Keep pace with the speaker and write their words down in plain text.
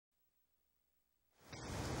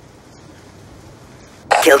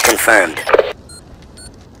Kill confirmed.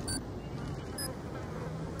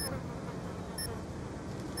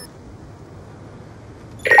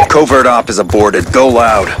 Covert op is aborted. Go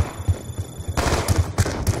loud.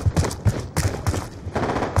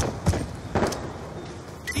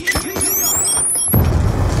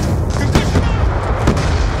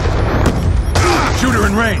 Shooter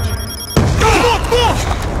in range.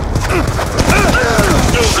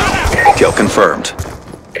 Kill confirmed.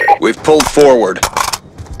 We've pulled forward.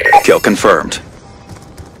 Kill confirmed.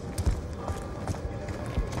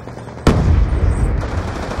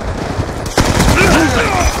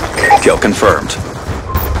 Kill confirmed.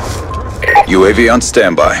 UAV on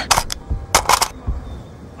standby.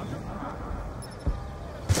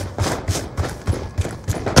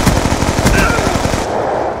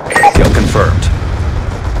 Kill confirmed.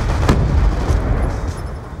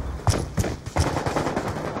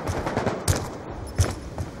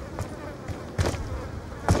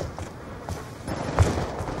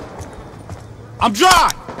 I'm dry!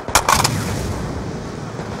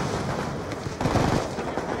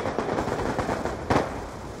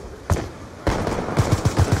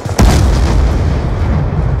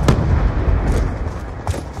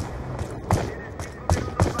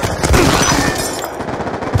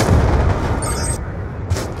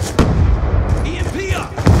 EMP up!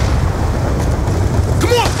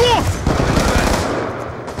 Come on,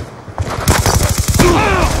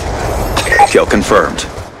 Kill confirmed.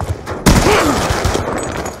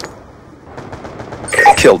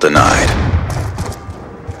 Kill denied.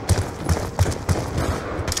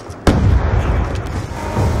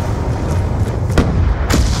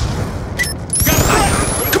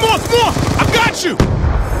 Come on! I got you!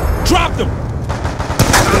 Drop them!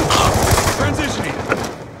 Transitioning.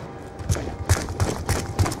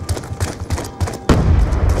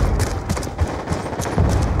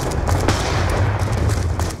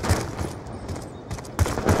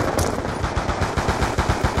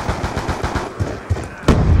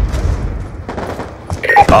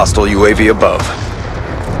 Hostile UAV above.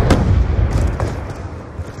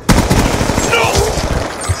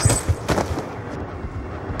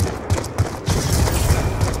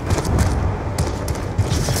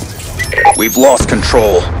 We've lost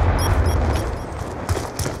control.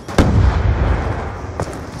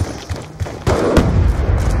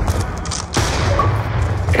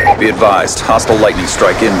 Be advised, hostile lightning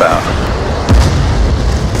strike inbound.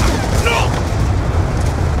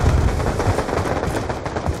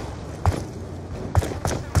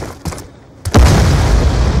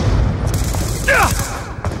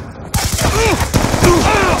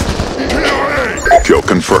 Kill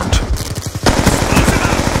confirmed.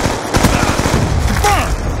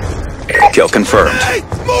 Kill confirmed. Hey,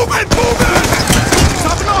 move it!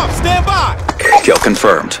 Topping off, stand by! Kill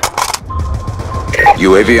confirmed.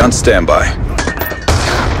 UAV on standby.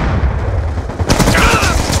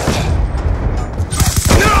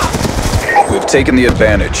 We've taken the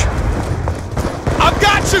advantage. I've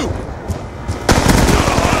got you!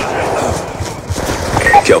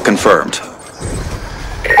 Kill confirmed.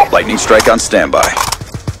 Lightning strike on standby.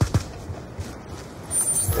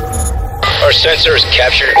 Our sensor is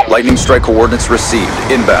captured. Lightning strike coordinates received.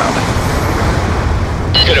 Inbound.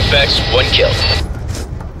 Good effects, 1 kill.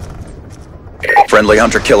 Friendly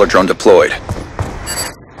hunter-killer drone deployed.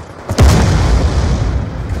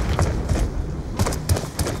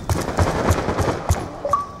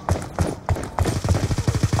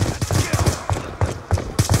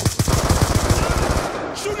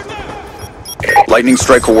 Lightning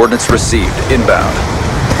strike coordinates received. Inbound.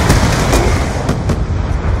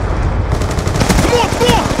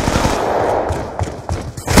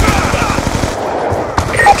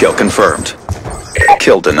 Kill confirmed.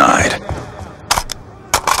 Kill denied.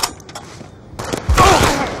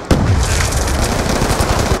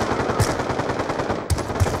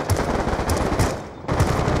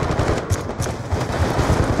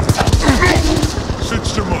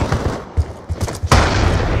 Switch them up.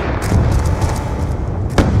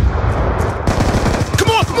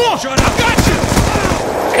 John, I got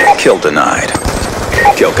you! Kill denied.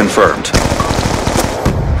 Kill confirmed.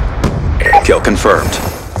 Kill confirmed.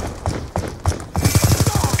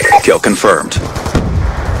 Kill confirmed.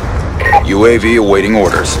 UAV awaiting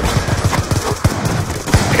orders.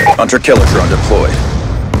 Hunter-killer drone deployed.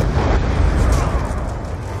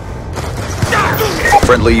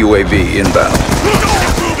 Friendly UAV inbound.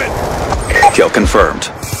 Kill confirmed.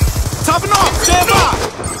 Topping off, stand by!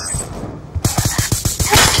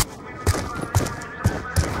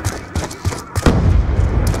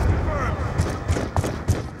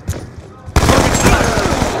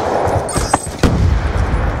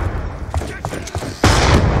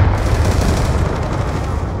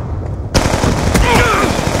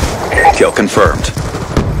 confirmed.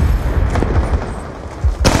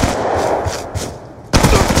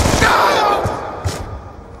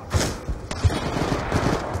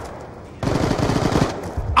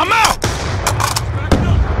 I'm out!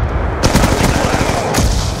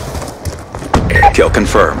 Kill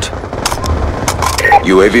confirmed.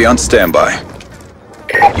 UAV on standby.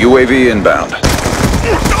 UAV inbound.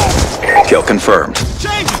 Kill confirmed.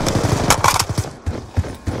 Change it!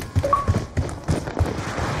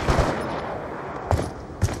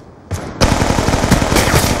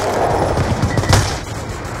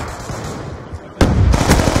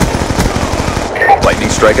 Lightning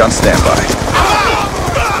strike on standby.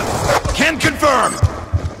 Can confirm!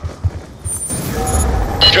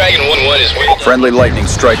 Dragon 1-1 is waiting. Friendly lightning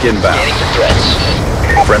strike inbound. Scanning for threats.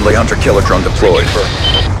 Friendly hunter-killer drone deployed.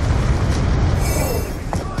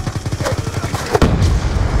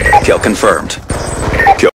 Kill confirmed.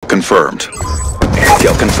 Kill confirmed.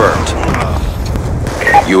 Kill confirmed.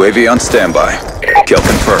 UAV on standby. Kill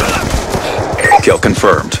confirmed. Kill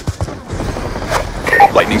confirmed.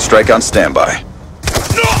 Lightning strike on standby.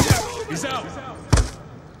 He's out.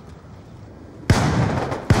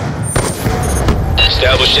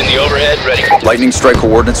 Established in the overhead, ready. Lightning strike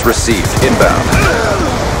coordinates received. Inbound.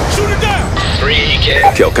 Shoot it down! 3 EK.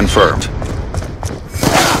 Kill confirmed.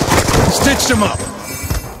 Stitched him up.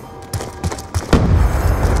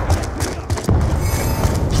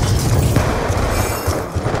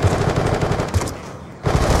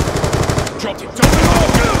 Dropped it.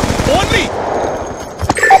 On me!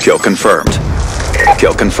 Kill confirmed.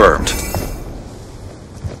 Kill confirmed.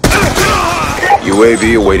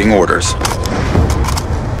 UAV awaiting orders.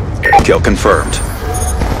 Kill confirmed.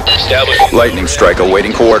 Established. Lightning strike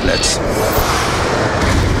awaiting coordinates.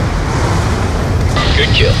 Good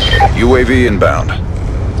kill. UAV inbound.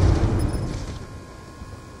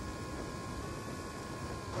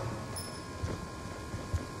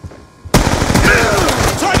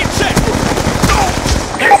 Target check!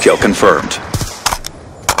 Kill confirmed.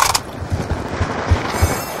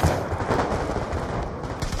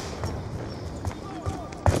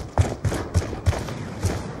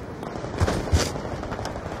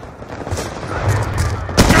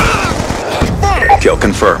 Kill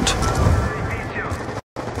confirmed.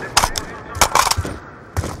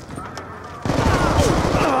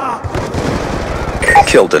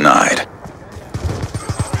 Kill denied.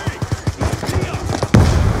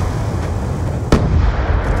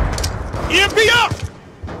 EMP up!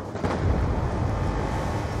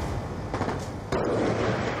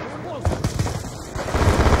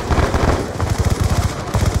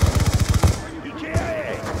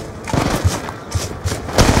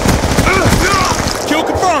 Kill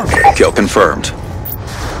confirmed! Kill confirmed.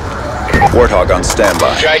 Warthog on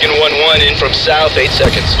standby. Dragon 1-1 in from south, 8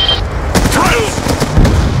 seconds.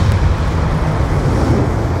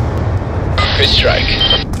 Good strike.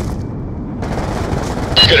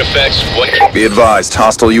 Good effects, 1 kill. Be advised,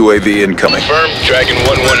 hostile UAV incoming. Confirmed, Dragon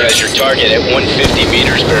 1-1 has your target at 150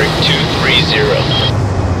 meters, bearing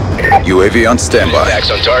 230. UAV on standby. Impacts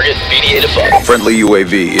on target, BDA to follow. Friendly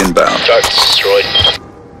UAV inbound. Target's destroyed.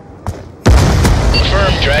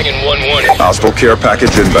 Confirmed, Dragon 1-1. Hostile care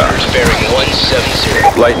package inbound. Bearing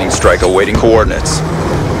 170. Lightning strike awaiting coordinates.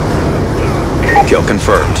 Kill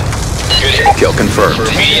confirmed. Good hit. Kill confirmed. For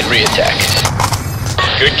immediate re-attack.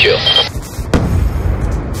 Good kill.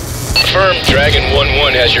 Confirmed, Dragon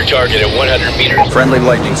 1-1 has your target at 100 meters. Friendly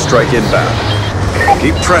lightning strike inbound.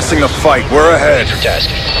 Keep pressing the fight. We're ahead. For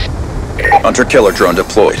tasking. Hunter-killer drone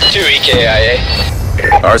deployed. 2 EKIA.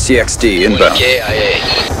 RCXD 1 inbound. EKIA.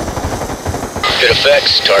 Good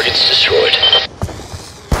effects, targets destroyed.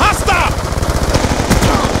 Hostile!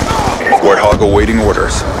 Warthog awaiting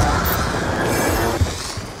orders.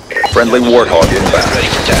 Friendly Warthog inbound. Ready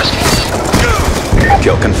for tasking.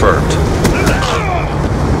 Kill confirmed.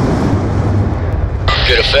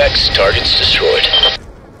 Good effects, targets destroyed.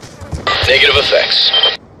 Negative effects.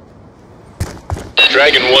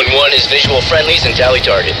 Dragon 1-1 is visual friendlies and tally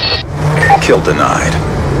target. Kill denied.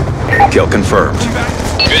 Kill confirmed.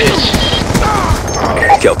 Good hits.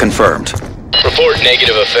 Kill confirmed. Report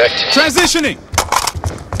negative effect. Transitioning!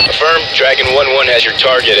 Affirmed, Dragon 1-1 has your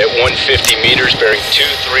target at 150 meters, bearing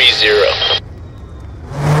 230.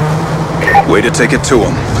 Way to take it to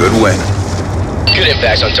him. Good win. Good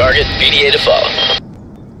impacts on target, BDA to follow.